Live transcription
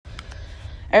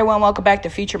Everyone, welcome back to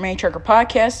Future Mini Trucker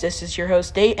Podcast. This is your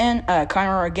host, Dayton.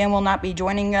 Connor, again, will not be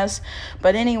joining us.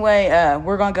 But anyway,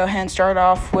 we're going to go ahead and start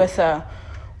off with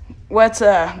what's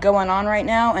going on right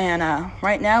now. And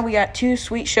right now, we got two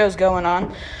sweet shows going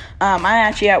on. I'm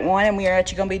actually at one, and we are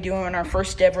actually going to be doing our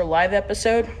first ever live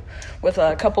episode with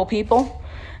a couple people.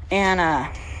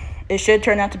 And it should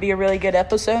turn out to be a really good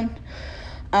episode.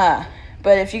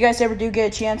 But if you guys ever do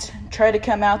get a chance, try to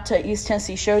come out to East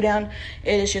Tennessee Showdown.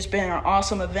 It has just been an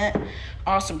awesome event.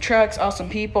 Awesome trucks, awesome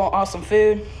people, awesome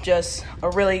food. Just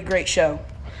a really great show.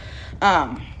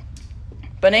 But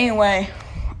anyway,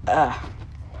 let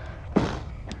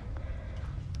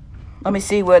me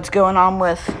see what's going on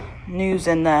with news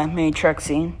in the mini truck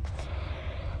scene.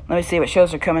 Let me see what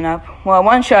shows are coming up. Well,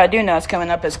 one show I do know is coming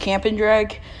up is Camp and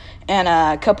Drag. And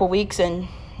a couple weeks in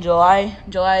July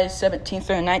 17th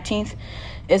through the 19th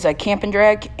is a Camp and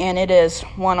Drag, and it is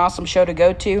one awesome show to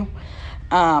go to,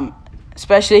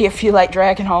 especially if you like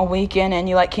dragging all weekend and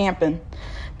you like camping.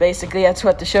 Basically, that's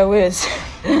what the show is.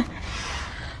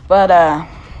 But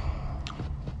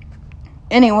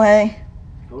anyway,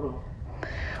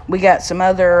 we got some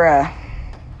other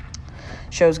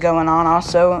shows going on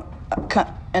also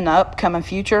in the upcoming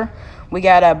future. We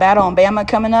got a Battle in Bama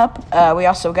coming up. We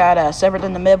also got Severed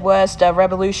in the Midwest,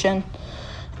 Revolution,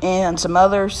 and some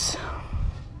others.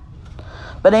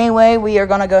 But anyway, we are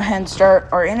going to go ahead and start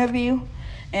our interview.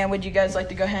 And would you guys like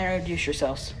to go ahead and introduce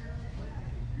yourselves?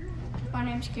 My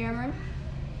name's Cameron.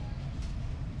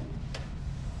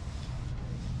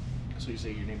 So you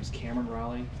say your name is Cameron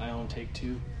Raleigh. I own Take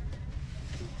Two.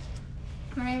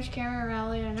 My name's Cameron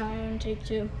Raleigh, and I own Take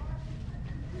Two.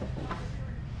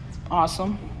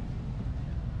 Awesome.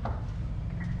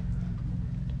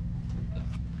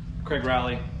 Craig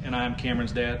Raleigh, and I am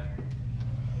Cameron's dad.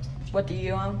 What do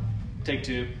you own? Take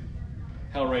Two,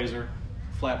 Hellraiser,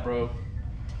 Flat Bro.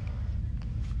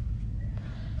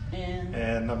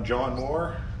 And I'm John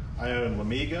Moore. I own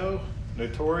Lamigo,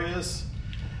 Notorious,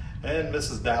 and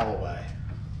Mrs. Dalloway.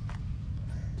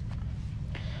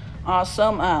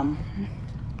 Awesome.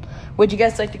 Would you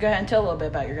guys like to go ahead and tell a little bit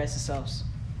about your guys' selves?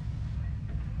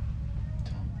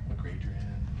 Tell them what grade you're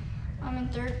in. I'm in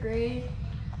 3rd grade,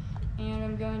 and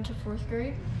I'm going to 4th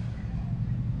grade.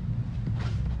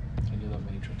 And you love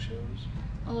mini truck shows?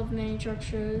 I love mini truck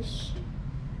shows.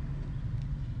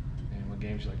 And what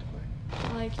games you like to play?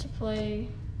 I like to play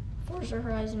Forza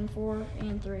Horizon 4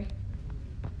 and 3.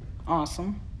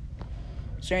 Awesome.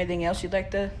 Is there anything else you'd like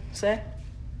to say?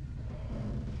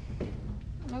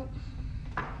 Nope.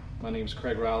 My name's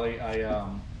Craig Raleigh.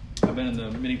 I've been in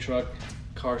the mini truck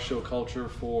car show culture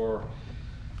for,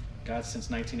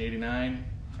 since 1989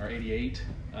 or 88.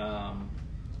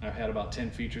 I've had about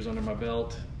 10 features under my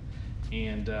belt,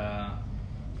 and I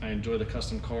enjoy the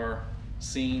custom car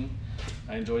scene.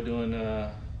 I enjoy doing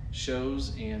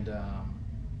shows, and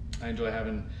I enjoy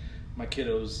having my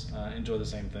kiddos enjoy the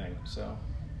same thing. So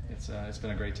it's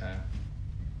been a great time.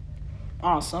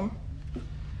 Awesome.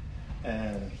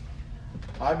 And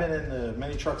I've been in the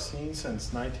mini truck scene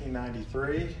since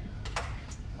 1993.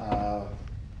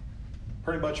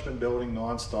 Pretty much been building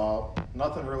nonstop.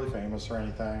 Nothing really famous or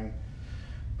anything,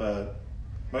 but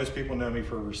most people know me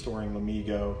for restoring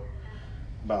Lamigo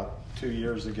about 2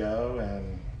 years ago,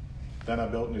 and then I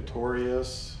built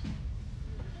Notorious,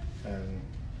 and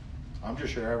I'm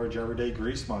just your average everyday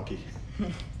grease monkey.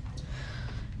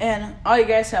 And all you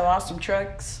guys have awesome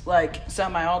trucks, like some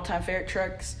of my all-time favorite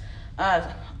trucks.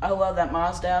 I love that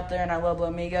Mazda out there, and I love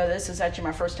Lamigo. This is actually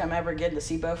my first time ever getting to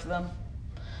see both of them.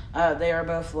 They are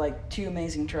both like two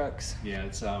amazing trucks. Yeah,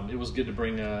 it was good to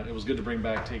bring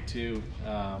back Take Two.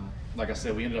 Like I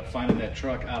said, we ended up finding that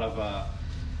truck out of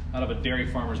a dairy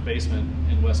farmer's basement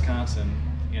in Wisconsin,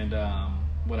 and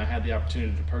when I had the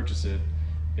opportunity to purchase it,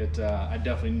 I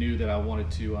definitely knew that I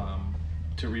wanted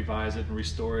to revise it and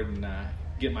restore it and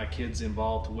get my kids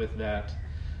involved with that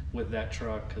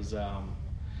truck, because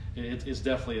it's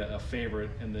definitely a favorite,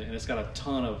 and it's got a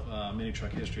ton of mini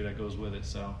truck history that goes with it.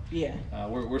 So yeah,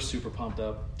 we're super pumped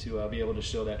up to be able to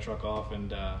show that truck off,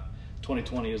 and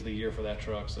 2020 is the year for that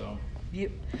truck. So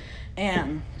yep.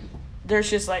 And there's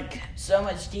just like so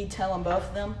much detail in both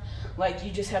of them. Like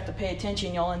you just have to pay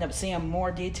attention. You'll end up seeing more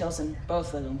details in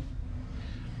both of them.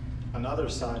 Another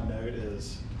side note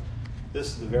is this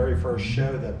is the very first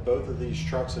show that both of these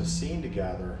trucks have seen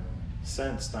together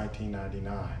since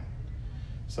 1999.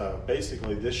 So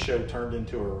basically, this show turned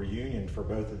into a reunion for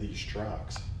both of these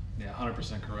trucks. Yeah,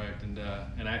 100% correct. And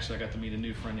actually, I got to meet a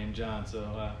new friend named John.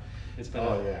 So it's been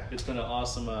an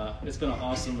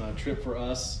awesome trip for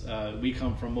us. We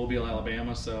come from Mobile,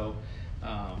 Alabama, so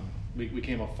we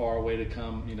came a far way to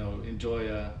come, enjoy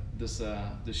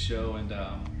this show, and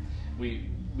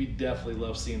we definitely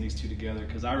love seeing these two together,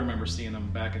 because I remember seeing them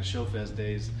back in ShowFest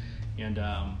days, and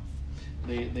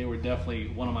they were definitely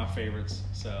one of my favorites.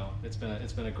 So it's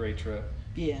been a great trip.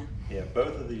 Yeah. Yeah,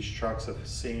 both of these trucks have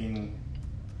seen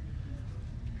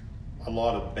a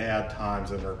lot of bad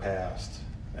times in their past,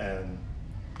 and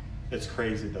it's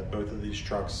crazy that both of these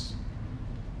trucks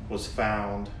was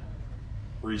found,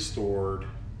 restored,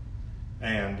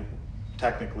 and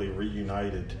technically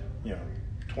reunited,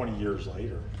 20 years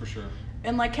later. For sure.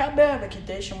 And like, how bad of a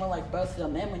condition were like both of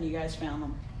them in when you guys found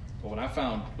them? Well,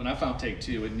 when I found Take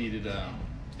Two, it needed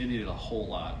a whole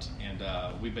lot, and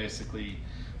we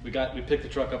picked the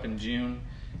truck up in June,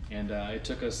 and it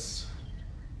took us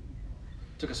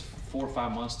 4 or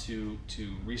 5 months to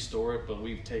restore it, but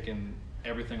we've taken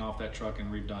everything off that truck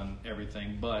and redone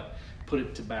everything, but put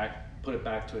it back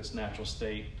to its natural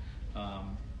state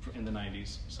in the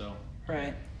 90s. So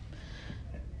Right.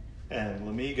 And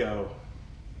Lamigo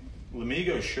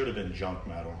should have been junk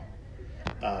metal.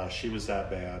 She was that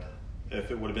bad. If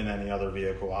it would have been any other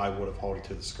vehicle, I would have hauled it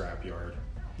to the scrapyard.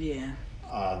 Yeah.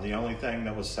 The only thing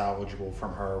that was salvageable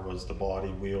from her was the body,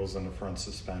 wheels, and the front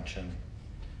suspension.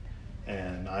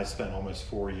 And I spent almost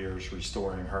 4 years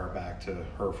restoring her back to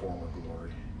her former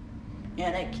glory.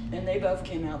 And they both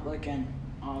came out looking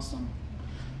awesome.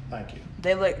 Thank you.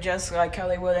 They look just like how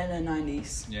they would in the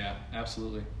 90s. yeah,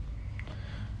 absolutely.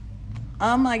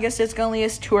 I guess it's gonna lead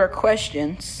us to our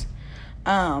questions.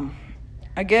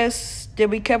 I guess, did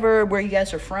we cover where you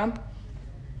guys are from?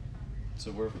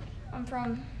 So we're I'm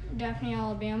from Daphne,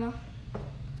 Alabama.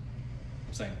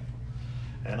 same.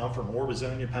 And I'm from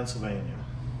Orbizonia, Pennsylvania.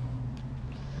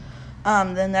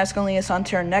 Then that's gonna lead us on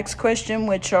to our next question,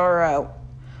 which are,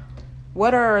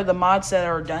 what are the mods that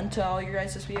are done to all your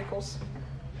guys' vehicles?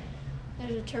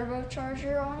 There's a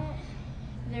turbocharger on it.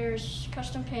 There's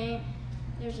custom paint.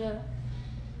 There's a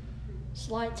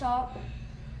slide top,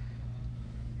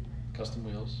 Custom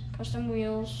wheels, custom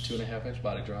wheels, 2.5-inch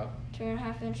body drop,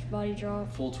 2.5-inch body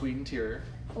drop, full tweed interior.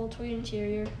 full tweed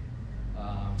interior.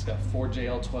 It's got 4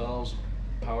 JL12s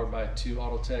powered by 2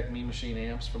 Autotech Mean Machine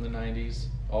amps from the 90s.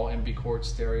 All MB Quartz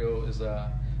stereo is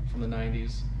from the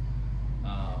 90s.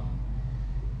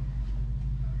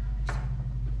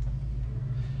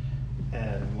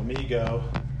 And Lamigo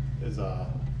is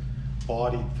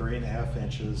bodied 3.5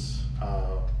 inches.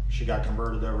 She got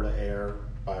converted over to air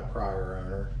by a prior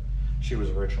owner. She was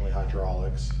originally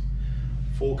hydraulics.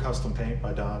 Full custom paint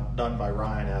done by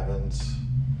Ryan Evans.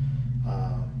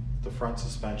 The front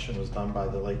suspension was done by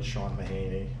the late Sean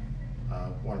Mahaney.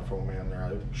 Wonderful man there.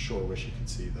 I sure wish you could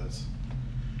see this.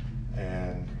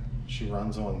 And she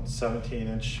runs on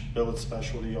 17-inch billet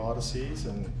specialty Odysseys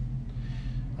and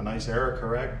a nice Era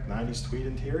Correct 90s tweed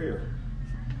interior.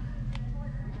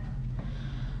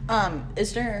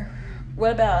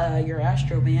 What about your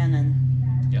Astro van and?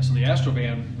 Yeah, so the Astro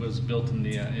van was built in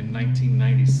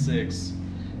 1996,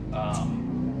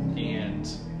 and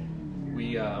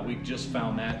we just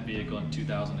found that vehicle in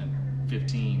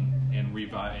 2015 and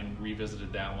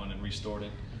revisited that one and restored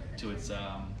it to its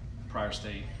prior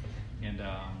state, and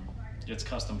it's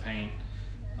custom paint.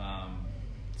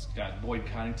 It's got Boyd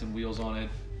Connington wheels on it,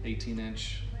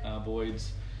 18-inch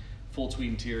Boyds, full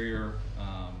tweed interior,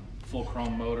 full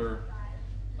chrome motor,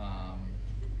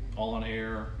 all on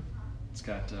air. It's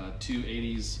got 2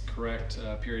 80s correct,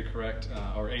 period correct,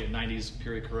 or 90s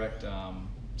period correct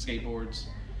skateboards.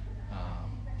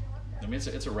 I mean,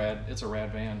 it's a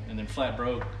rad van. And then Flat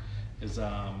Broke is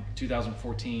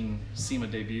 2014 SEMA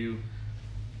debut,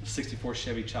 64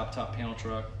 Chevy chop top panel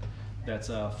truck. That's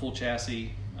full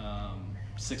chassis,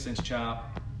 6-inch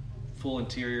chop, full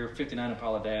interior, 59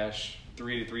 Impala dash,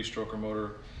 383 stroker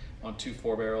motor on 2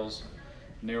 4-barrels,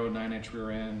 narrow 9-inch rear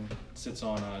end, sits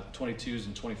on 22s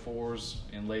and 24s,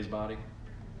 and lays body.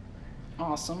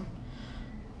 Awesome.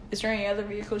 Is there any other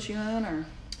vehicles you own, or?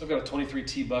 I've got a 23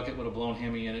 T bucket with a blown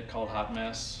Hemi in it called Hot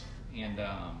Mess, and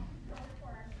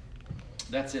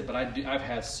that's it. But I've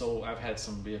had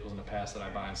some vehicles in the past that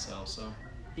I buy and sell. So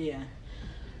Yeah.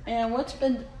 And what's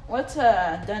done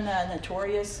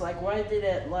Notorious? Like, why did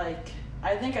it, like,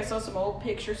 I think I saw some old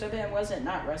pictures of it. Was it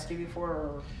not rusty before?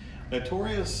 Or?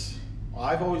 Notorious,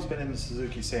 I've always been into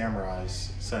Suzuki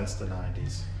Samurais since the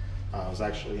 90s. I was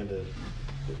actually into,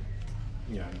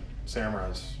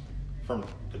 Samurais from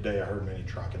the day I heard mini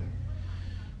trucking.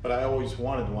 But I always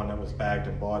wanted one that was bagged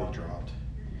and body dropped.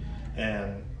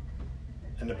 And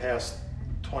in the past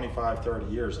 25, 30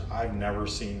 years, I've never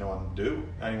seen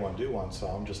anyone do one. So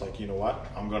I'm just like, you know what?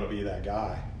 I'm going to be that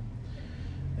guy.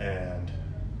 And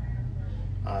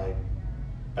I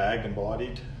bagged and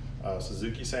bodied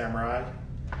Suzuki Samurai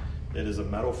It is a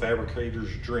metal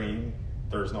fabricator's dream.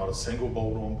 There's not a single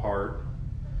bolt on part.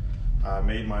 I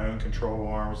made my own control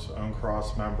arms, own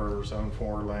cross members, own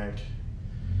forward link,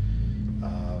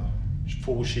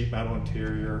 full sheet metal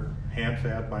interior, hand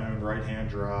fab my own right hand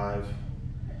drive,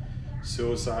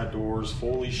 suicide doors,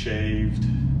 fully shaved.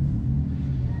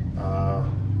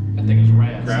 That thing is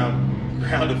rad.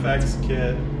 Ground effects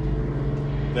kit.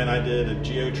 Then I did a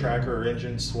Geo Tracker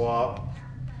engine swap,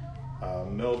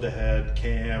 milled the head,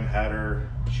 cam, header.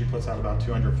 She puts out about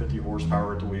 250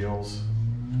 horsepower at the wheels.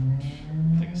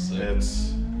 I think it's sick.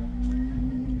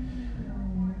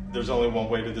 There's only one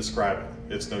way to describe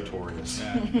it. It's notorious.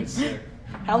 Yeah, it's sick.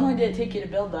 How long did it take you to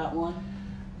build that one?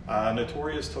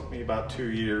 Notorious took me about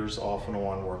 2 years off and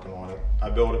on working on it. I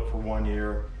built it for 1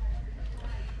 year,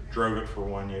 drove it for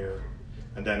 1 year,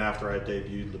 and then after I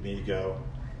debuted Lamigo,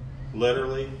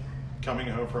 literally coming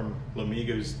home from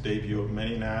Lamigo's debut of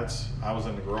Mini Nats, I was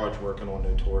in the garage working on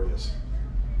Notorious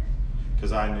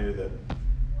because I knew that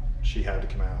she had to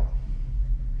come out.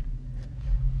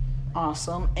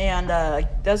 Awesome. And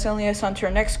that's going to lead us on to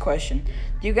our next question.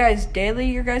 Do you guys daily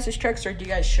your guys' trucks, or do you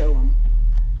guys show them?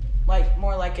 Like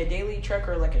more like a daily truck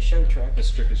or like a show truck? It's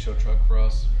strictly show truck for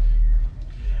us.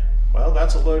 Well,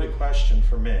 that's a loaded question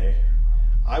for me.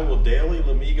 I will daily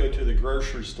Lamigo to the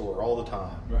grocery store all the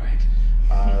time. Right.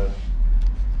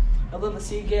 I love to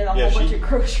see you get a whole bunch of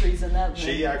groceries in that.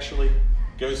 She actually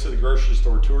goes to the grocery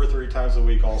store 2 or 3 times a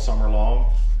week all summer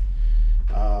long.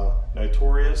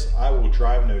 Notorious, I will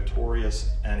drive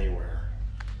Notorious anywhere.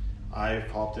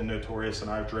 I've hopped in Notorious and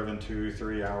I've driven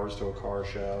 2-3 hours to a car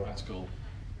show. That's cool.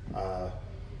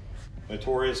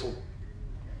 Notorious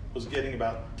was getting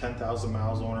about 10,000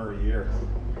 miles on her a year.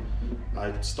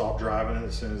 I stopped driving it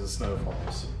as soon as the snow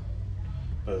falls.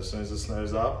 But as soon as it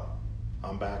snows up,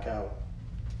 I'm back out.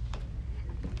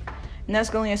 And that's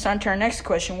going to lead us on to our next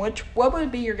question. What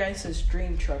would be your guys'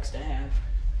 dream trucks to have?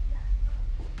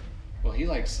 Well, he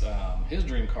likes, his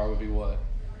dream car would be what?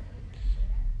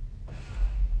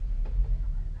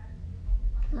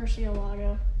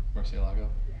 Murcielago. Murcielago.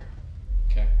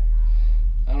 Okay.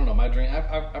 I don't know, my dream,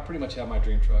 I pretty much have my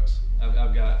dream trucks.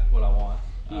 I've got what I want.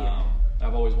 Yeah.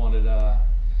 I've always wanted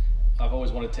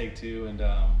Take Two,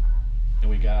 and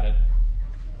we got it.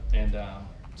 And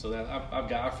so that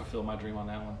I fulfilled my dream on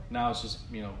that one. Now it's just,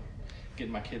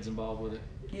 getting my kids involved with it.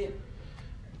 Yeah.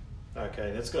 Okay,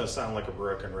 and it's going to sound like a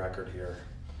broken record here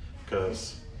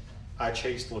because I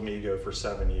chased Lamigo for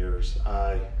 7 years.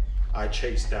 I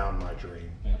chased down my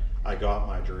dream. Yeah. I got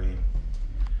my dream.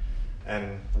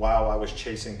 And while I was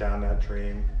chasing down that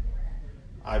dream,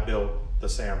 I built the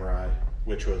Samurai,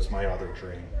 which was my other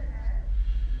dream.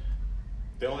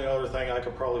 The only other thing I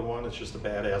could probably want is just a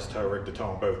badass tow rig to tow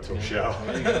them both to a show.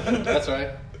 That's right.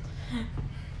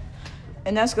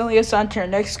 And that's going to lead us on to our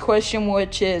next question,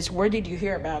 which is, where did you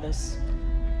hear about us?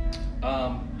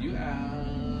 You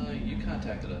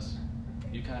contacted us.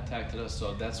 You contacted us,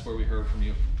 so that's where we heard from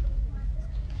you.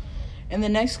 And the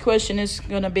next question is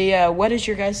going to be, what is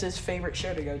your guys' favorite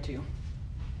show to go to?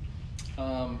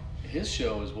 His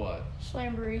show is what?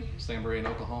 Slamboree. Slamboree in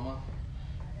Oklahoma.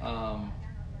 Man,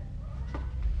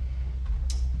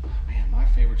 my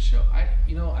favorite show. I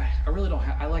really don't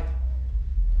have.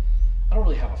 I don't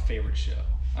really have a favorite show.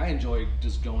 I enjoy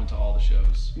just going to all the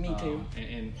shows. Me too.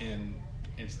 And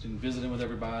visiting with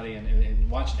everybody and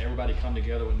watching everybody come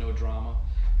together with no drama.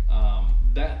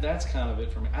 That's kind of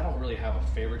it for me. I don't really have a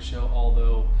favorite show,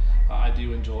 although I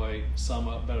do enjoy some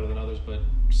better than others. But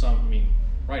some,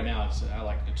 right now I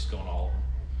like just going to all of them.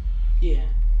 Yeah.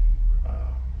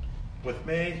 With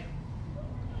me,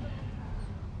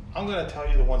 I'm going to tell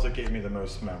you the ones that gave me the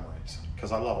most memories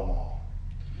because I love them all.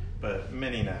 But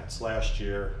Mini Nats last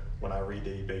year when I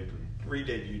redebuted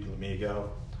Lamigo,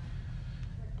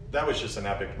 that was just an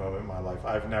epic moment in my life.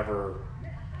 I've never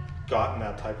gotten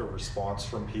that type of response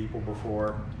from people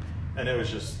before, and it was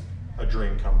just a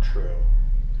dream come true.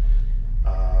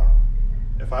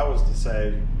 If I was to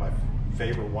say my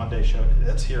favorite one-day show,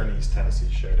 it's here in East Tennessee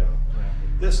Showdown. Yeah.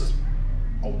 This is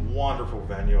a wonderful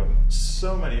venue and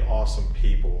so many awesome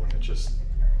people, and it's just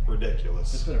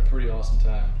ridiculous. It's been a pretty awesome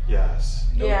time. Yes.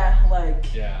 Yeah,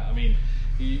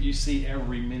 you see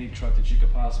every mini truck that you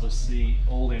could possibly see,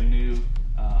 old and new.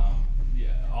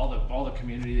 All the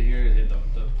community here.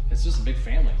 It's just a big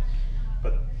family.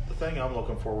 But the thing I'm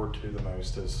looking forward to the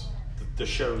most is the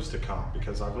shows to come,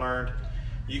 because I've learned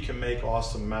you can make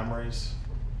awesome memories,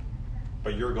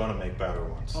 but you're going to make better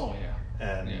ones. Oh yeah.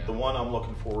 And the one I'm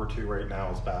looking forward to right now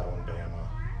is Battle in Bama,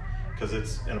 because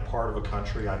it's in a part of a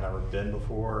country I've never been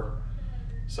before.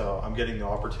 So I'm getting the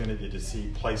opportunity to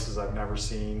see places I've never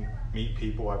seen, meet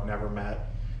people I've never met,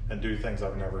 and do things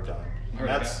I've never done. I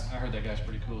heard that guy's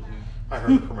pretty cool too. I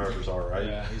heard the promoter's all right.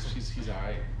 Yeah, he's all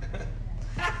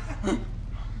right.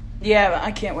 Yeah, but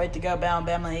I can't wait to go to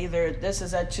Alabama either. This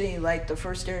is actually like the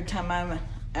first time I'm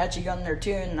actually going there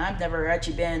too, and I've never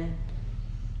actually been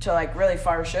to like really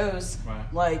far shows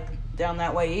like down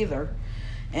that way either.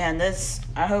 And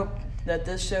I hope that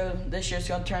this year's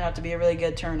going to turn out to be a really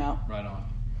good turnout. Right on.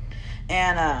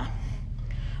 And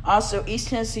also East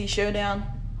Tennessee Showdown,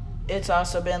 it's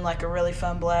also been like a really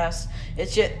fun blast.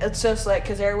 It's just like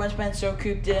because everyone's been so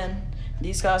cooped in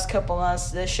these last couple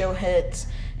months, this show hits,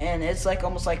 and it's like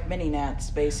almost like mini Nats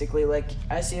basically. Like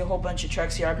I see a whole bunch of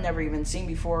trucks here I've never even seen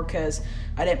before because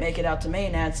I didn't make it out to mini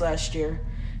Nats last year,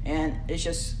 and it's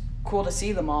just cool to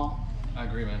see them all. I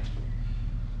agree, man.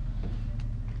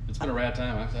 It's been a rad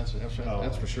time. That's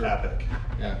for sure. Epic.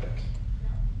 Yeah. Epic.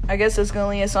 I guess that's going to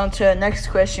lead us on to the next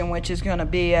question, which is going to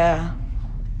be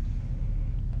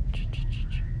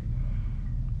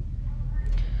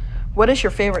what is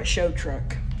your favorite show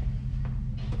truck?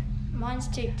 Mine's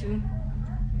Take-Two.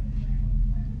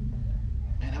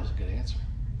 Man, that was a good answer.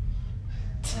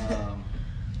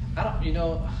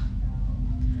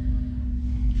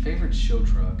 Favorite show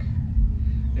truck.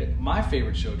 My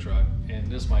favorite show truck, and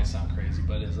this might sound crazy,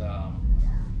 but is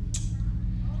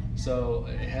so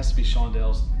it has to be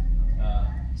Shondell's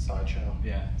Sideshow.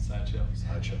 Yeah, Sideshow.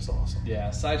 Sideshow's awesome.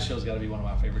 Yeah, Sideshow's got to be one of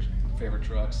my favorite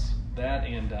trucks. That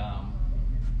and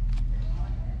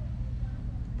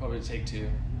probably Take-Two.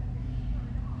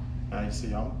 Now you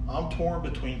see, I'm torn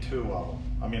between two of them.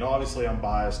 I mean, obviously I'm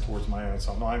biased towards my own,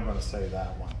 so I'm not even going to say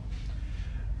that one.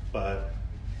 But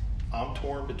I'm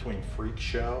torn between Freak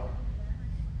Show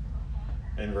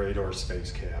and Radar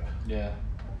Space Cab. Yeah.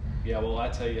 Well, I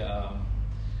tell you, I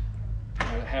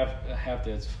have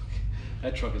to.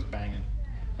 That truck is banging.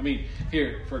 I mean,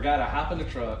 here for a guy to hop in the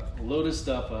truck, load his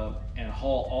stuff up, and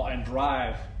haul and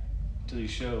drive to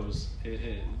these shows,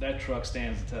 that truck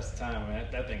stands the test of time. I mean,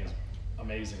 that thing is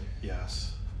amazing.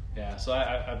 Yes. Yeah. So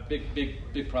I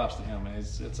big props to him. Man.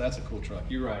 That's a cool truck.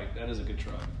 You're right. That is a good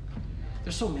truck.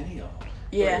 There's so many of them.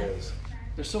 Yeah. There is.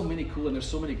 There's so many cool, and there's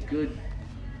so many good.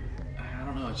 I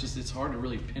don't know. It's hard to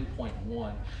really pinpoint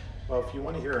one. Well, if you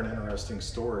want to hear an interesting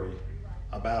story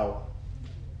about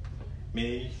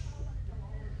me,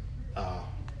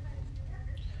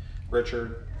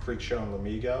 Richard, Freak Show, and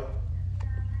Lamigo,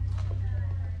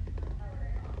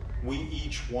 we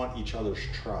each want each other's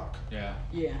truck. Yeah.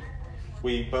 Yeah.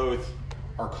 We both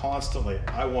are constantly,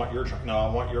 I want your truck. No, I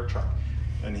want your truck.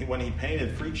 And when he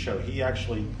painted Freak Show, he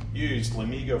actually used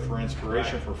Lamigo for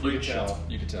inspiration for Freak Show.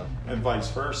 You could tell. And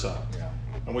vice versa. Yeah.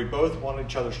 And we both want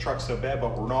each other's trucks so bad,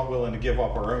 but we're not willing to give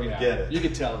up our own to get it. You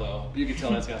could tell though. You could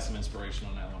tell that's got some inspiration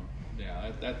on that one.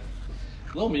 Yeah. That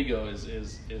Lil Migo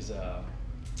is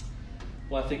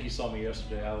well, I think you saw me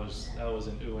yesterday. I was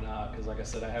in ooh and ah because, like I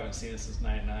said, I haven't seen it since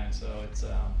 '99. So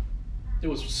it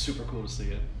was super cool to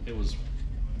see it. It was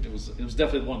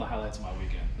definitely one of the highlights of my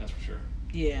weekend. That's for sure.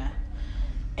 Yeah.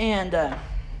 And I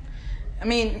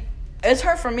mean, it's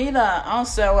hard for me to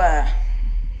also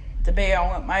debate on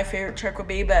what my favorite truck would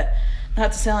be, but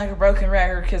not to sound like a broken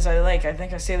record because I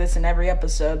think I say this in every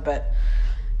episode, but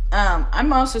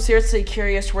I'm also seriously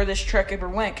curious where this truck ever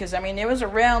went because I mean it was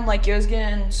around, like it was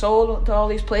getting sold to all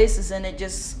these places and it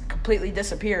just completely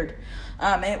disappeared.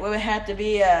 It would have to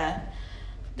be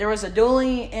there was a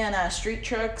dually and street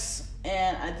trucks,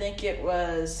 and I think it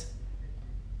was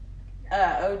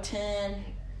 010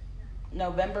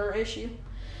 November issue.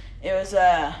 It was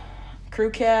a crew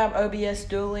cab, OBS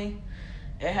dually.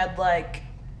 It had like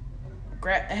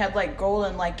gold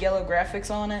and like yellow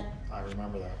graphics on it. I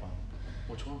remember that one.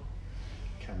 Which one?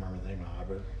 Can't remember the name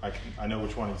of it, but I know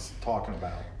which one he's talking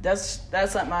about. That's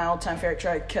like my all-time favorite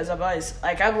truck because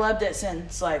I've loved it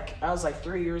since like I was like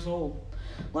 3 years old.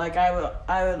 Like I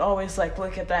would always like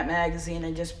look at that magazine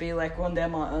and just be like, one day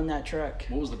I'm gonna own that truck.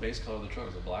 What was the base color of the truck?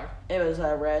 Was it black? It was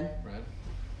red. Red.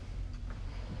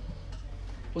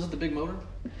 Was it the big motor?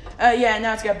 Yeah,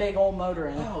 now it's got a big old motor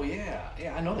in it. Oh yeah,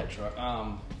 I know that truck.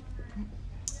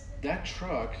 That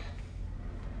truck,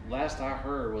 last I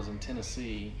heard, was in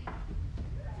Tennessee,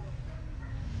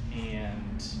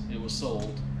 and it was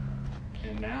sold.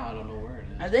 And now I don't know where it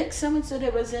is. I think someone said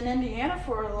it was in Indiana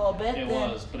for a little bit. It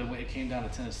was, but it came down to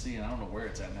Tennessee, and I don't know where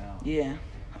it's at now. Yeah,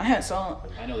 I haven't saw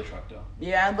it. I know the truck though.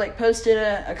 Yeah, I've like posted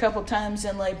a couple times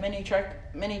in like mini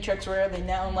trucks where are they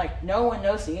now, and like no one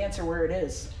knows the answer where it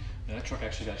is. Yeah, that truck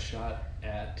actually got shot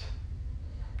at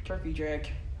Turkey Drag.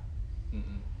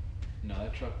 No,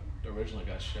 that truck originally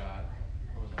got shot.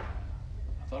 Where was it?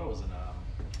 I thought it was in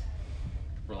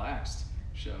Relaxed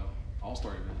show,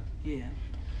 All-Star event. Yeah.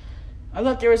 I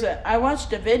thought there was I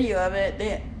watched a video of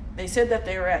it. They said that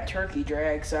they were at Turkey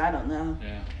Drag, so I don't know.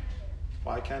 Yeah.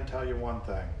 Well, I can tell you one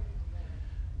thing.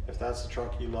 If that's the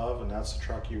truck you love and that's the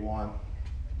truck you want,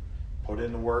 put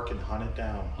in the work and hunt it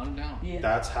down. Hunt it down. Yeah.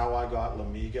 That's how I got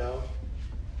Lamigo,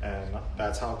 and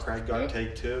that's how Craig got Yep.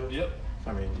 Take Two. Yep.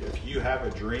 I mean, if you have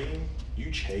a dream, you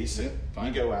chase it. Yep, You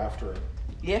fine. go after it.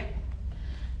 Yeah.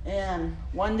 And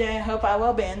one day I hope I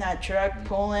will be in that truck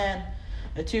pulling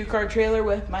a 2-car trailer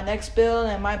with my next build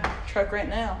and my truck right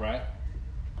now. Right.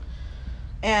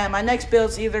 And my next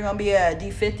build's either going to be a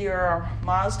D50 or a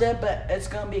Mazda, but it's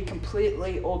going to be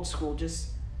completely old school, just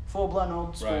full-blown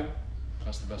old school. Right.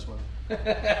 That's the best way.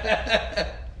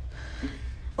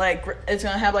 Like, it's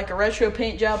going to have like a retro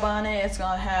paint job on it. It's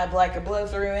going to have like a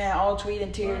blow-through in, all tweed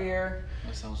interior.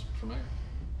 That sounds familiar.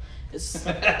 It's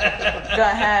going to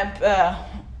have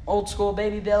old school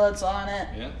baby billets on it.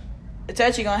 Yeah. It's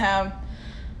actually going to have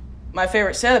my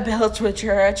favorite set of billets, which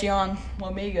are actually on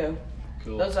Lamigo.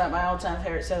 Cool. Those are my all-time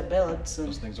favorite set of billets. And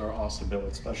Those things are The awesome.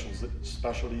 Billet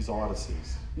Specialties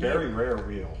Odysseys. Very rare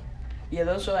wheel. yeah,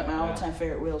 those are like my Yeah. all-time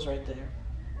favorite wheels right there.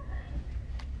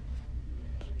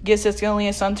 Guess that's going to lead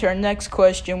us on to our next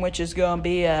question, which is going to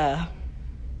be,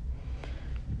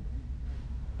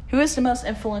 who is the most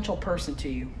influential person to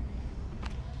you?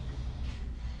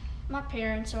 My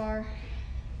parents are.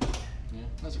 Yeah,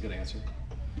 that's a good answer.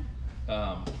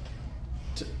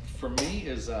 For me,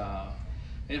 is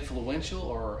influential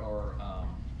or I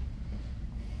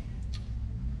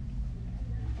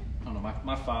don't know.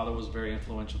 My father was very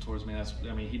influential towards me.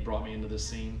 He brought me into this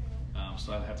scene,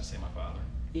 so I'd have to say my father.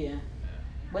 Yeah.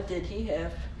 What did he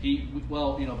have?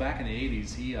 Back in the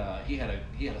 '80s, he had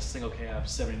a single cab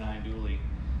 '79 dually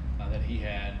that he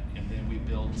had, and then we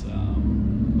built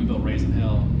Raising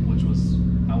Hell, which was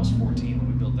I was 14 when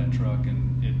we built that truck,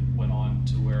 and it went on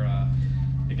to where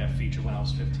it got featured when I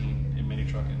was 15 in mini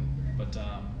trucking. But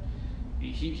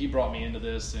he brought me into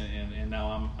this, and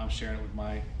now I'm sharing it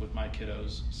with my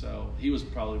kiddos. So he was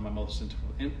probably my most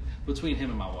between him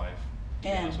and my wife. To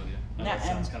be honest with you, I know that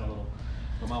sounds kind of little.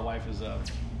 But my wife is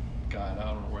God, I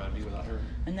don't know where I'd be without her.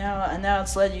 And now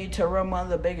it's led you to run one of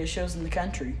the biggest shows in the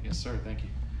country. Yes, sir. Thank you.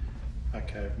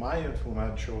 Okay, my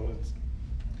influential,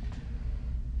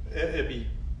 it'd be,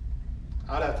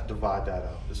 I'd have to divide that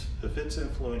up. If it's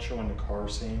influential in the car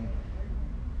scene,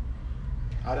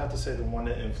 I'd have to say the one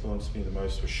that influenced me the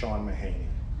most was Sean Mahaney.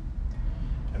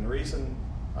 And the reason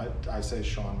I say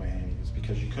Sean Mahaney is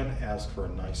because you couldn't ask for a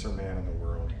nicer man in the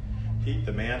world.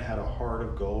 The man had a heart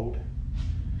of gold.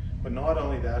 But not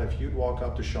only that, if you'd walk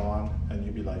up to Sean and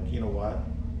you'd be like, you know what,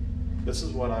 this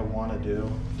is what I want to do.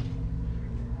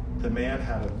 The man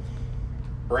had a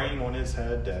brain on his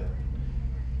head that,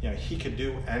 he could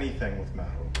do anything with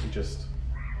metal.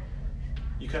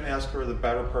 You couldn't ask for the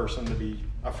better person to be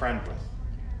a friend with.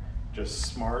 Just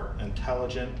smart,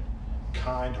 intelligent,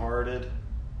 kind-hearted,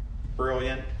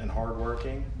 brilliant, and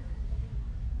hardworking.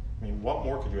 I mean, what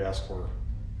more could you ask for,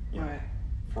 Right.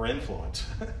 for influence?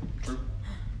 True.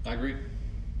 I agree.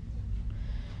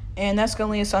 And that's going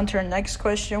to lead us on to our next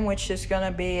question, which is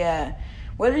going to be,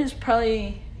 what is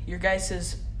probably your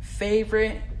guys'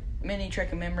 favorite mini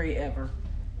trucking memory ever?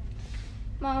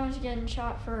 Mine was getting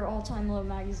shot for All-Time Low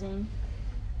magazine.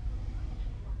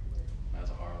 That's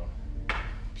a hard one.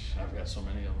 I've got so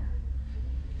many of them.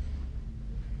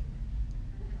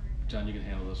 John, you can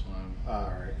handle this one.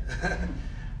 All right.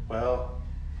 Well,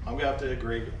 I'm going to have to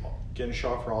agree. Getting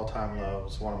shot for all-time low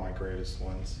is one of my greatest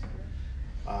ones.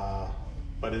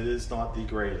 But it is not the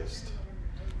greatest.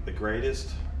 The greatest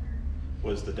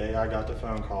was the day I got the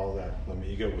phone call that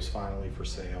Lamigo was finally for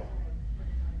sale.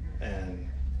 And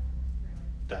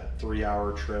that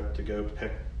 3-hour trip to go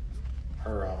pick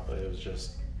her up, it was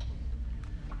just,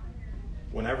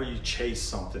 whenever you chase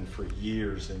something for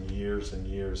years and years and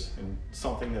years, and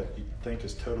something that you think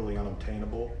is totally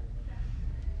unobtainable,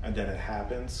 and then it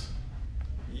happens,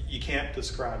 you can't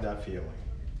describe that feeling.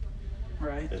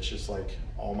 Right. It's just like,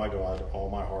 oh my God, all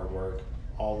my hard work,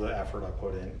 all the effort I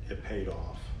put in, it paid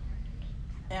off.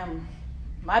 And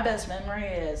my best memory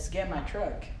is getting my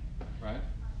truck. Right?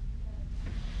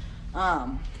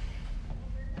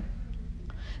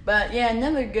 But yeah,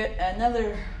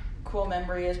 another cool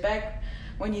memory is back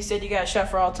when you said you got shot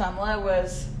for all-time low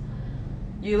was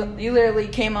you literally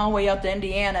came all the way up to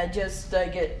Indiana just to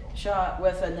get shot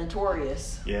with a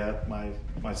Notorious. Yeah,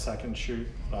 my second shoot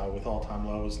with All Time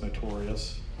Low was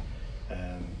Notorious.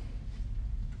 And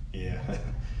yeah,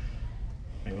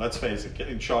 I mean, let's face it,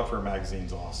 getting shot for a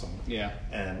magazine's awesome. Yeah.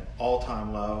 And All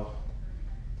Time Low,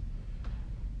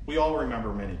 we all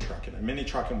remember Mini Truckin'. And Mini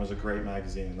Truckin' was a great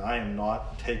magazine, and I am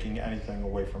not taking anything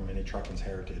away from Mini Truckin's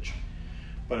heritage.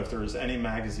 But if there is any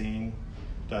magazine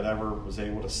that ever was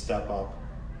able to step up,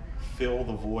 fill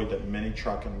the void that Mini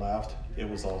Truckin' left, it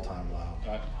was All Time Low.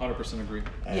 I 100% agree.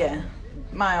 And Yeah,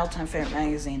 my all-time favorite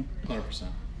magazine. 100%.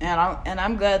 And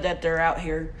I'm glad that they're out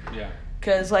here. Yeah.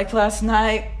 Cause like last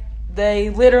night, they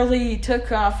literally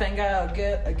took off and got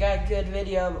a good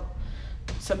video of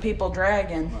some people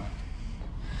dragging, Right.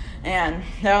 and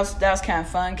that was kind of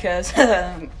fun. Cause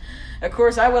of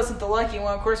course I wasn't the lucky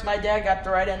one. Of course my dad got to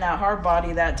ride in that hard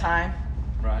body that time,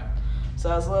 Right. so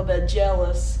I was a little bit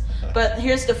jealous. But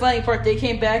here's the funny part: they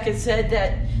came back and said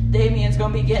that Damien's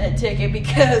gonna be getting a ticket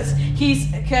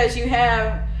because you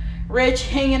have Rich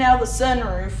hanging out of the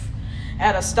sunroof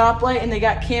at a stoplight, and they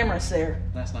got cameras there.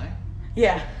 Last night?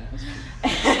 Yeah.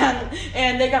 Yeah,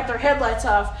 and they got their headlights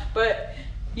off, but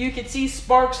you could see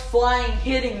sparks flying,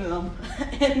 hitting them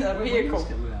in the vehicle.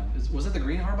 Was it the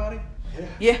green hard body?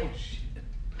 Yeah. Oh,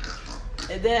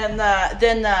 shit. And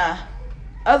then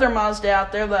other Mazda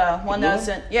out there, the one that was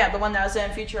in the one that was in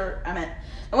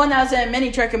the one that was in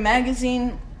Mini Truckin'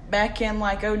 magazine back in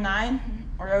like 09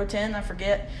 or 010, I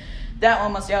forget. That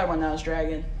one was the other one that was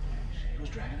dragging. He was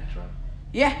dragging that truck?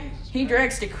 Yeah, he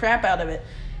drags the crap out of it.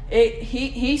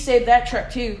 He saved that truck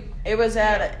too. It was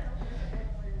at it.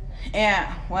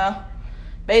 Yeah, well,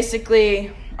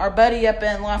 basically our buddy up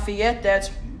in Lafayette that's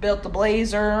built the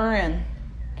Blazer and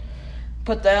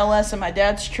put the LS in my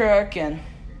dad's truck and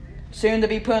soon to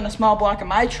be putting a small block in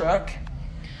my truck.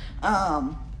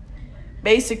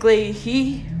 Basically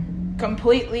he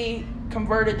completely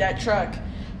converted that truck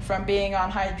from being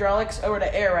on hydraulics over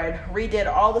to air ride, redid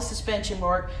all the suspension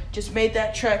work, just made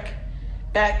that truck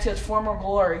back to its former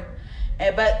glory.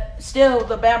 But still,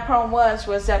 the bad problem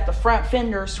was that the front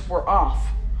fenders were off,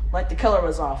 like the color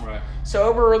was off. Right. So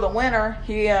over the winter,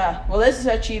 this is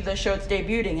actually the show it's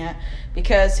debuting at,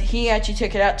 because he actually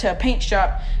took it out to a paint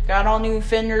shop, got all new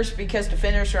fenders because the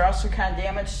fenders are also kind of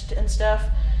damaged and stuff,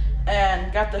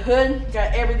 and got the hood,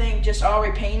 got everything just all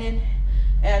repainted,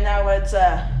 and now it's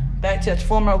back to its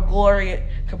former glory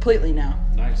completely now.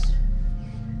 Nice.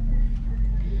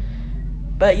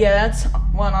 But yeah, that's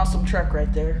one awesome truck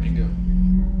right there. Bingo.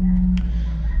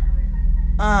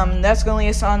 That's going to lead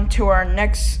us on to our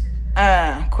next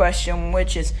question,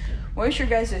 which is, what's your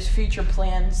guys' future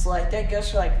plans? Like, that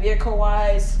goes for, like,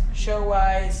 vehicle-wise,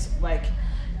 show-wise, like,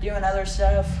 doing other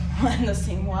stuff, behind the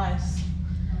scene-wise.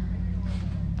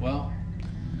 Well,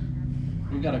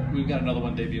 we've got another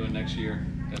one debuting next year.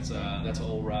 That's an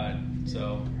old ride,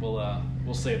 so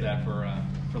we'll save that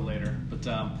for later. But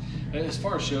as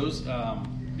far as shows,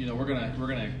 we're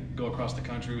gonna go across the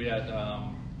country. We had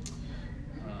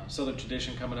Southern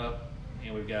Tradition coming up,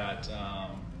 and we've got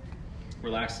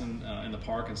Relaxing in the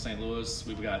Park in St. Louis.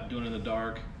 We've got Doing in the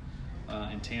Dark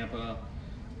in Tampa,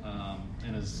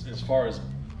 and as far as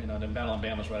then Battle in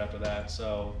Bama's right after that.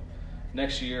 So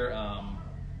next year.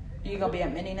 You gonna be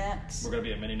at Mini Nats? We're gonna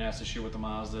be at Mini Nats this year with the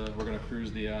Mazda. We're gonna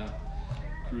cruise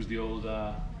the old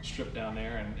strip down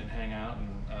there and hang out. And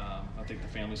I think the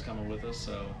family's coming with us,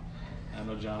 so I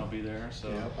know John will be there. So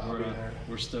Yep, I'll be there.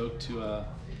 we're stoked to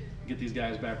get these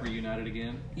guys back reunited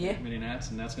again. Yeah. At Mini Nats,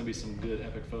 and that's gonna be some good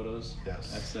epic photos.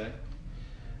 Yes. I'd say.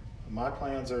 My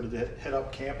plans are to hit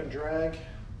up Camp and Drag,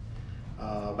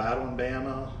 Battle in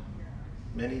Bama,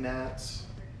 Mini Nats,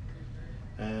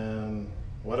 and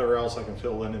whatever else I can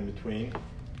fill in between.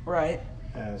 Right.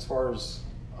 And as far as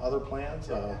other plans,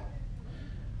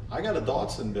 I got a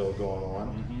Dodson build going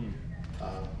on.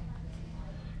 Mm-hmm.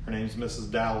 Her name's Mrs.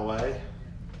 Dalloway,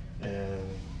 and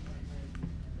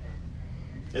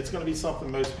it's going to be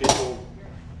something most people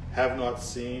have not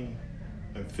seen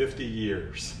in 50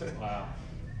 years. Wow.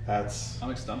 That's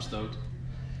I'm stoked.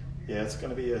 yeah. It's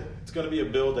going to be a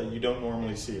build that you don't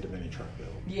normally see at a mini truck build.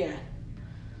 Yeah.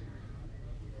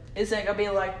 Isn't it gonna be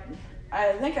like?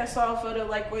 I think I saw a photo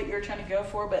like what you're trying to go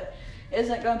for, but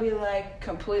isn't it gonna be like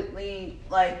completely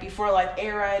like before like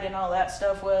air ride and all that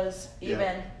stuff was even?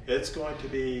 Yeah. It's going to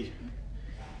be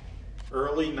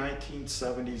early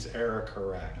 1970s era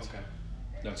correct. Okay.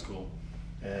 That's cool.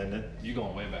 And You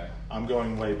going way back? I'm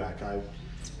going way back.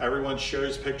 Everyone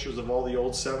shows pictures of all the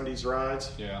old 70s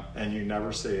rides, Yeah. and you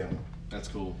never see them. That's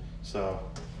cool. So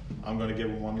I'm going to give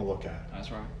one to look at.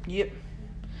 That's right. Yep.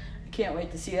 I can't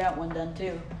wait to see that one done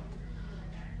too.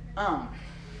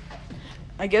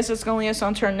 I guess it's gonna lead us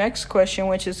on to our next question,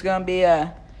 which is gonna be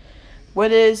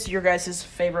what is your guys'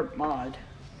 favorite mod?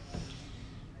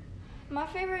 My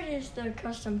favorite is the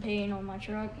custom paint on my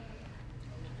truck.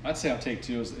 I'd say I'll take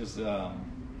two is the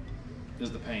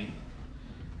paint.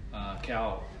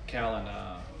 Cal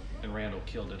and Randall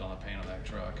killed it on the paint on that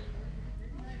truck.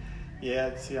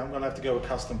 Yeah, see, I'm going to have to go with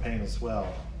custom paint as well.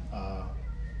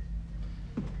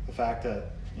 The fact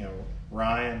that,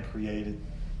 Ryan created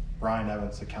Brian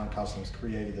Evans at Count Customs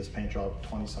created this paint job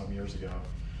 20-some years ago,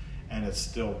 and it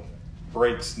still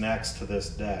breaks necks to this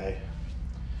day.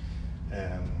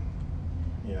 And,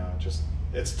 you know, just,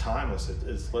 it's timeless.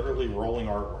 It's literally rolling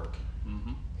artwork.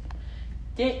 Mm-hmm.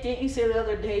 Didn't you say the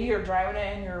other day you were driving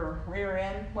it and your rear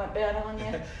end went bad on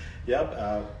you? Yep.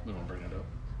 We won't bring it up.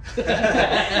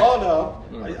 Oh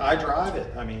no, I drive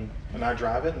it. I mean, and I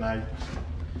drive it,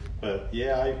 but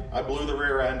yeah, I blew the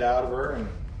rear end out of her and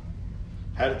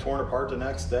had it torn apart the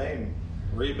next day and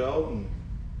rebuilt and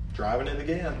driving it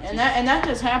again. And that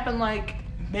just happened like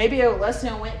maybe less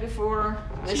than a week before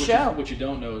the See, show. what you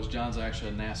don't know is John's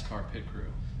actually a NASCAR pit crew.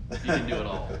 He can do it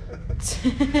all.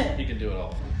 He can do it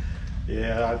all.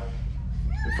 Yeah,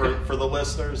 for the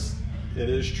listeners, it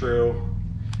is true.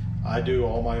 I do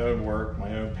all my own work,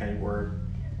 my own paint work.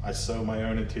 I sew my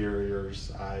own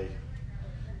interiors.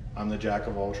 I'm the jack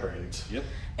of all trades. Yep.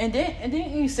 And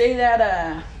didn't you say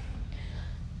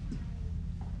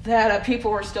that people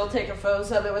were still taking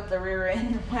photos of it with the rear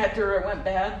end after it went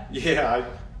bad? Yeah,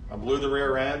 I blew the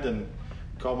rear end and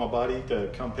called my buddy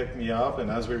to come pick me up. And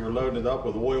as we were loading it up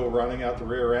with oil running out the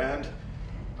rear end,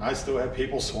 I still had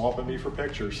people swamping me for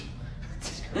pictures.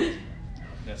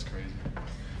 That's crazy.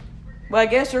 Well, I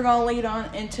guess we're going to lead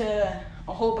on into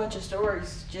a whole bunch of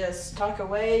stories. Just talk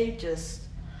away. Just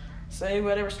say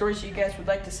whatever stories you guys would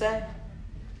like to say.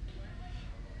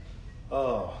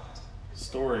 Oh,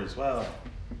 stories. Well,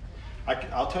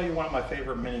 I'll tell you one of my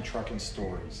favorite mini trucking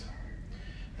stories.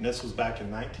 And this was back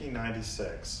in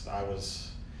 1996. I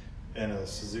was in a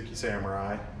Suzuki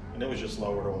Samurai, and it was just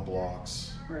lowered on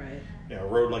blocks. Right. You know,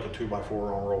 rode like a 2x4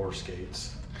 on roller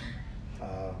skates.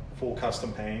 Full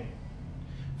custom paint,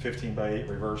 15x8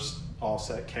 reverse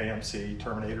offset KMC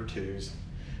Terminator 2s.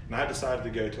 And I decided to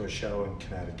go to a show in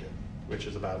Connecticut, which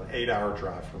is about an 8-hour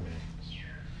drive for me.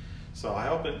 So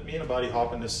me and a buddy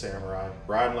hop in this Samurai,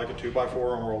 riding like a 2x4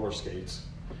 on roller skates,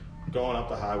 going up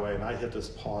the highway, and I hit this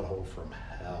pothole from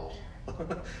hell.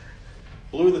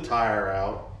 Blew the tire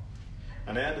out,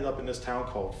 and I ended up in this town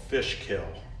called Fishkill.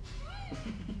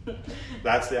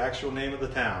 That's the actual name of the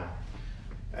town.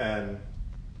 And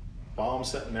while I'm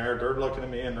sitting there, they're looking at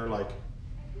me and they're like,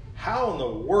 how in the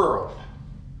world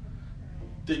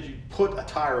did you put a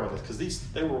tire on this? Because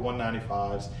they were 195s.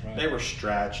 Right. They were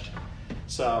stretched.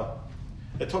 So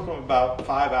it took them about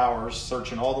 5 hours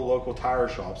searching all the local tire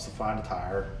shops to find a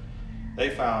tire. They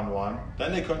found one.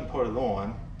 Then they couldn't put it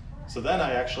on. So then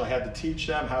I actually had to teach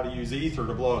them how to use ether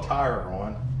to blow a tire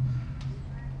on.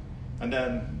 And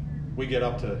then we get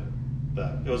up to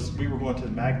we were going to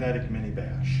the Magnetic Mini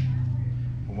Bash.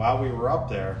 And while we were up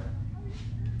there,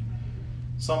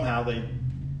 somehow they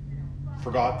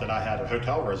forgot that I had a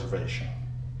hotel reservation.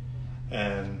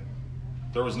 And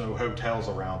there was no hotels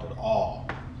around at all.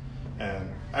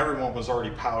 And everyone was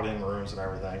already piled in rooms and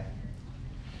everything.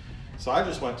 So I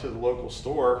just went to the local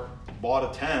store,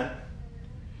 bought a tent,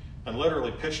 and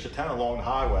literally pitched a tent along the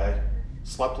highway,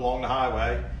 slept along the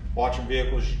highway, watching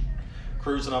vehicles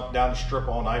cruising up and down the strip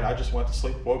all night. I just went to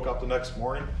sleep, woke up the next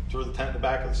morning, threw the tent in the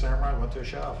back of the Samurai, went to a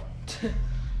show.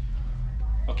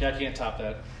 Okay, I can't top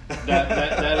that.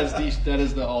 That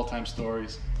is the all-time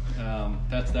stories.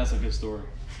 That's a good story.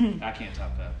 I can't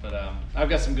top that. But I've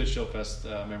got some good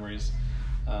Showfest memories.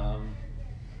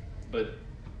 But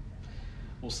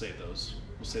we'll save those.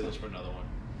 We'll save those for another one.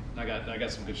 I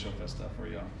got some good Showfest stuff for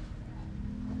y'all.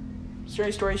 Stray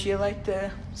stories you like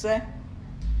to say?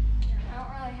 I don't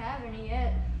really have any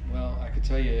yet. Well, I could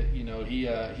tell you,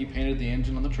 he painted the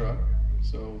engine on the truck,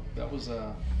 so that's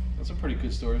a pretty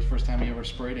good story. It was the first time he ever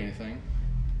sprayed anything,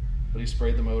 but he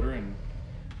sprayed the motor and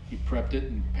he prepped it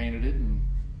and painted it, and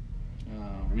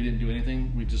we didn't do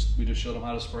anything. We just showed him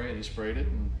how to spray it. He sprayed it,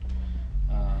 and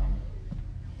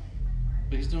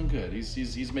but he's doing good.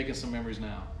 He's making some memories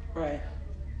now. Right.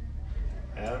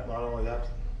 Yeah. Not only that,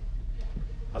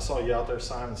 I saw you out there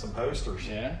signing some posters.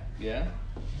 Yeah.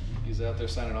 He's out there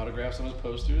signing autographs on his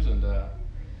posters, and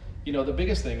the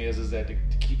biggest thing is that to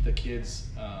keep the kids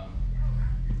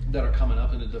that are coming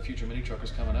up, and the future mini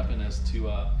truckers coming up, and is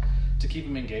to keep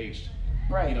them engaged.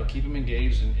 Right. Keep them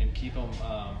engaged and keep them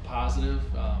positive.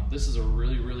 This is a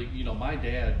really, really, my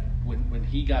dad, when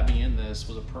he got me in this,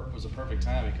 was a perfect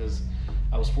time, because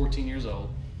I was 14 years old,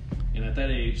 and at that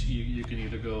age, you can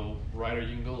either go right or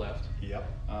you can go left. Yep.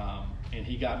 And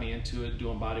he got me into it,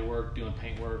 doing body work, doing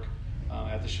paint work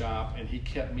at the shop, and he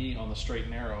kept me on the straight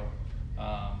and narrow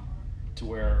to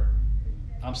where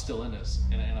I'm still in this,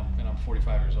 and I'm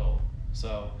 45 years old.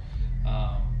 So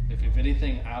if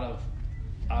anything out of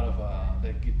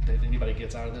that anybody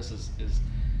gets out of this is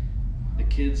the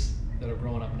kids that are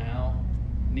growing up now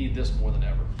need this more than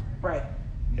ever. Right.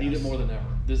 Need it more than ever.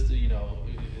 This,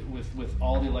 with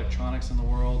all the electronics in the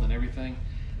world and everything,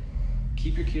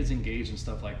 keep your kids engaged in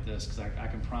stuff like this, because I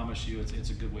can promise you it's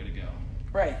a good way to go.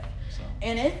 Right. So.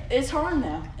 And it's hard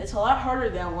now. It's a lot harder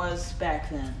than it was back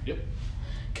then. Yep.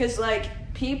 Because,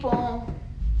 like, people,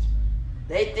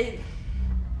 they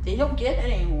don't get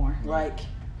it anymore. Like,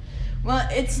 well,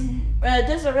 it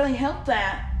doesn't really help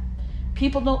that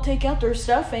people don't take out their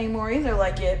stuff anymore either,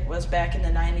 like it was back in the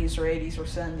 90s or 80s or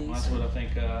 70s. Well, that's what I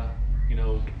think,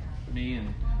 me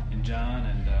and John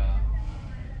and,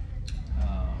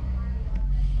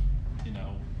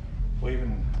 Well,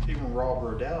 even Rob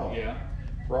Rodell. Yeah.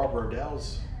 Rob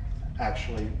Rodell's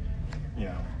actually,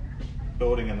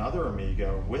 building another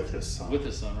Amigo with his son. With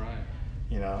his son,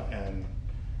 right. And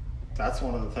that's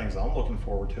one of the things I'm looking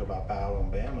forward to about Battle in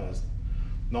Bama is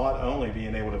not only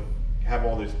being able to have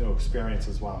all these new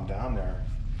experiences while I'm down there,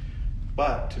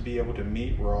 but to be able to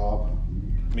meet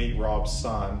Rob's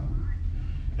son,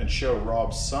 and show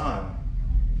Rob's son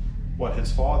what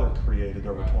his father created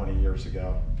over 20 years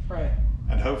ago. Right.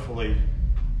 And hopefully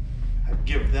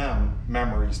give them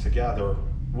memories together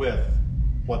with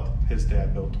what his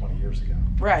dad built 20 years ago.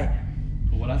 Right.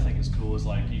 But what I think is cool is,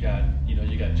 like, you got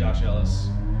Josh Ellis,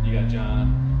 you got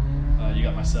John, you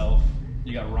got myself,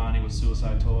 you got Ronnie with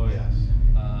Suicide Toy.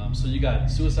 Yes. So you got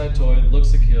Suicide Toy,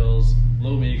 Looks to Kills,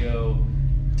 Lomigo,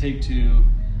 Take Two,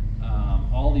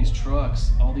 all these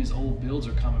trucks, all these old builds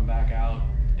are coming back out,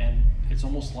 and it's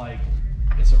almost like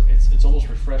it's almost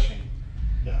refreshing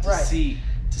Yes.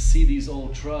 to see these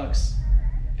old trucks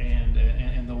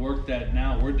and the work that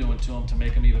now we're doing to them to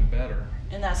make them even better.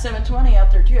 And that 720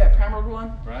 out there too, that Primal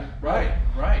one.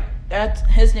 Right.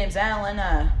 His name's Alan.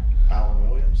 Alan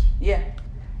Williams. Yeah,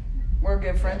 we're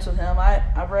good friends with him.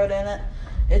 I rode in it.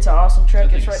 It's an awesome truck.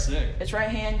 That It's thing's sick. It's right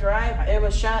hand drive. It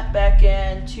was shot back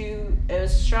in It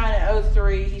was shot in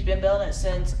 03. He's been building it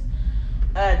since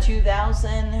 2000,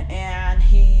 and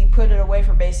he put it away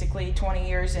for basically 20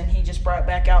 years, and he just brought it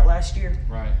back out last year.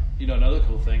 Right. Another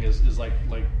cool thing is like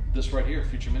this right here,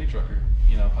 Future Mini Trucker,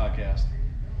 podcast.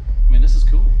 I mean, this is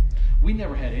cool. We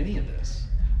never had any of this.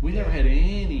 We never had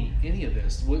any of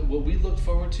this. What we looked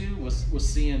forward to was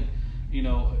seeing,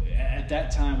 at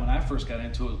that time when I first got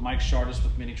into it, was Mike Shardis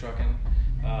with Mini Trucking,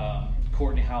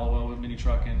 Courtney Hollowell with Mini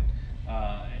Trucking,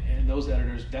 and those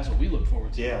editors. That's what we looked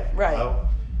forward to. Yeah. Right.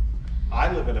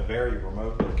 I live in a very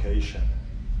remote location,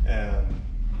 and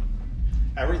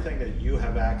everything that you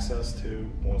have access to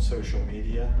on social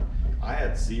media, I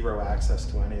had zero access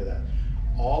to any of that.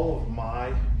 All of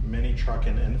my mini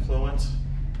trucking influence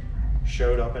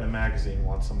showed up in a magazine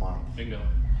once a month. Bingo.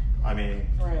 I mean,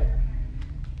 Right.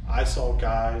 I saw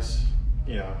guys,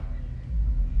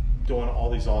 doing all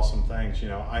these awesome things.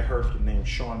 I heard the name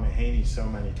Sean Mahaney so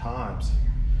many times,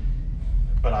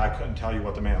 but I couldn't tell you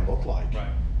what the man looked like. Right.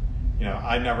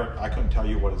 I couldn't tell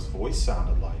you what his voice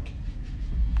sounded like.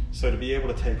 So to be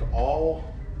able to take all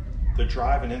the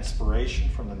drive and inspiration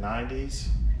from the 90s,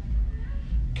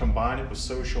 combine it with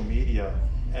social media,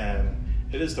 and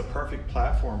it is the perfect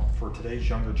platform for today's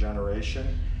younger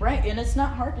generation. Right, and it's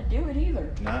not hard to do it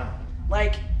either. No.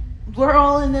 Like, we're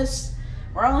all in this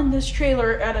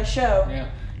trailer at a show, Yeah.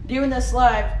 doing this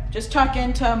live, just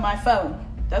talking to my phone.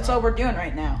 That's all we're doing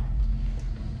right now.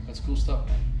 That's cool stuff,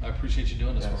 man. I appreciate you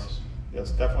doing this for us.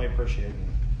 Yes, definitely appreciating.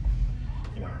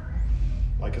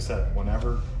 Like I said,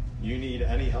 whenever you need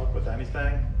any help with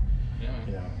anything,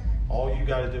 Yeah. all you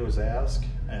got to do is ask,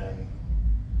 and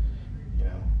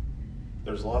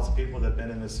there's lots of people that've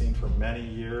been in this scene for many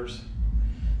years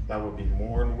that would be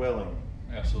more than willing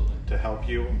Absolutely. to help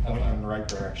you and point you in the right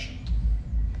direction.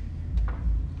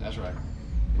 That's right.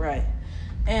 Right.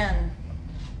 And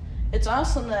it's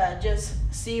awesome to just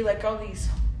see like all these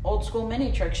old school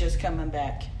mini trucks just coming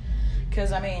back.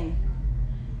 Because, I mean,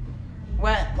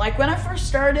 when I first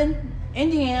started,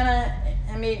 Indiana,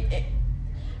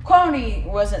 quality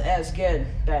wasn't as good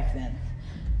back then.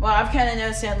 Well, I've kind of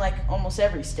noticed in like almost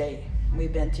every state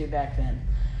we've been to back then.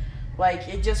 Like,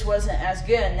 it just wasn't as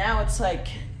good. Now it's like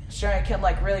starting to become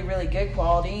like really, really good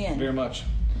quality, and Very much.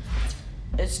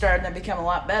 it's starting to become a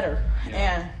lot better. Yeah.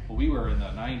 And Well, we were in the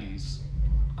 90s.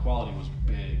 Quality was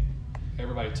big.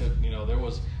 Everybody took, there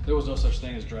was no such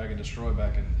thing as drag and destroy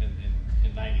back in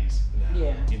 90s.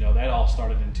 yeah. That all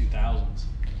started in 2000s.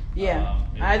 Yeah,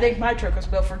 And- I think my truck was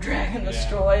built for drag and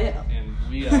destroy. And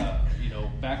we,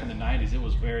 back in the 90s, it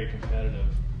was very competitive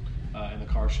in the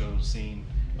car show scene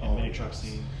and mini truck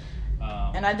scene.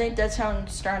 And I think that's how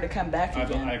it's starting to come back I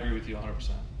again. agree with you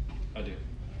 100%. I do.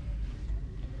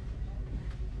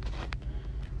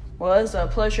 Well, it's a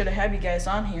pleasure to have you guys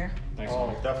on here. Thanks, Oh,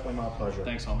 homie. definitely my pleasure.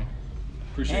 Thanks, homie.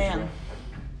 Appreciate you, And bro.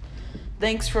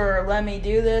 thanks for letting me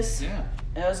do this. Yeah.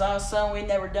 It was awesome. We'd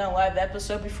never done a live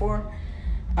episode before.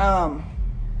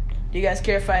 Do you guys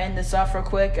care if I end this off real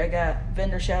quick? I got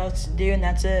vendor shout-outs to do, and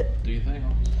that's it. Do you think?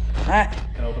 All right.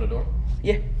 Can I open a door?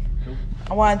 Yeah. Cool.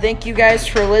 I want to thank you guys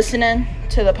for listening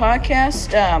to the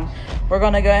podcast. We're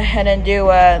going to go ahead and do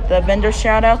the vendor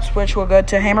shout-outs, which will go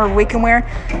to Hammer Weekend Wear,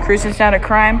 Cruising Sound of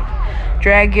Crime,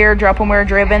 Drag Gear, Drop and Wear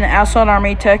Driven, Assault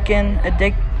Army, Tuckin,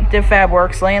 Addictive Fab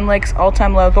Works, Land Licks, All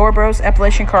Time Low, Thor Bros,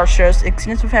 Appalachian Car Shows,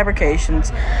 Extensive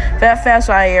Fabrications, Fat Fast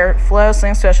Eye Air, Flow,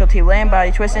 Sling Specialty, Land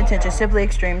Body, Twist Intention, Simply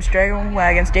Extremes, Dragon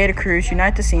Wagons, Data Cruise,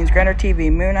 Unite the Scenes, Grinder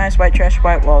TV, Moon Eyes, White Trash,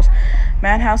 White Walls,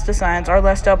 Madhouse Designs, Our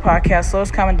Lifestyle Podcast,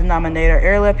 Lowest Common Denominator,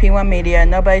 Airlift, P1 Media,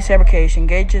 Nobody's Fabrication,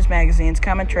 Gauges Magazines,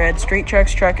 Common Tread, Street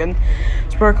Trucks Truckin',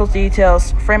 Sparkles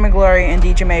Details, Frame of Glory, and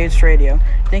DJ Mays Radio.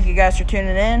 Thank you guys for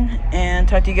tuning in, and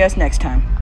talk to you guys next time.